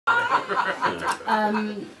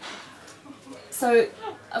So,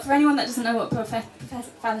 for anyone that doesn't know what prophetic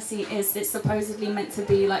fallacy is, it's supposedly meant to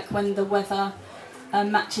be like when the weather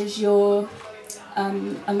matches your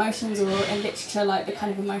emotions, or in literature, like the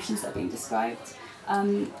kind of emotions that are being described.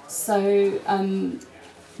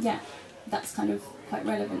 Yeah, that's kind of quite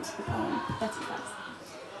relevant to the poem, Pathetic Fallacy.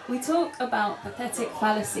 We talk about pathetic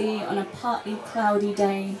fallacy on a partly cloudy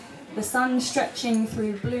day, the sun stretching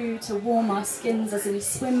through blue to warm our skins as we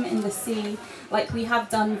swim in the sea like we have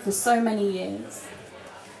done for so many years.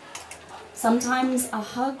 Sometimes a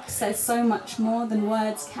hug says so much more than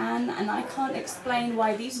words can, and I can't explain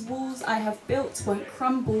why these walls I have built won't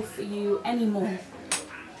crumble for you anymore.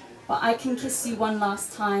 But I can kiss you one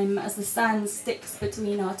last time as the sand sticks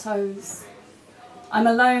between our toes. I'm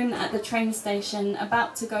alone at the train station,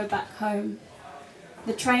 about to go back home.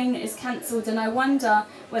 The train is cancelled and I wonder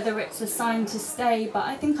whether it's a sign to stay, but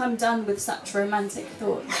I think I'm done with such romantic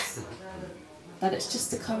thoughts. That it's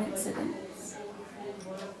just a coincidence.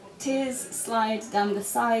 Tears slide down the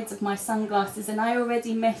sides of my sunglasses and I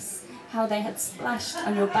already miss how they had splashed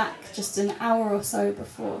on your back just an hour or so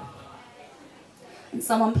before. And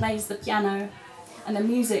someone plays the piano and the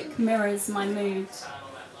music mirrors my mood,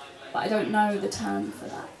 but I don't know the term for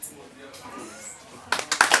that.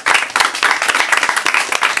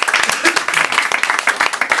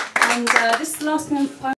 And this last poem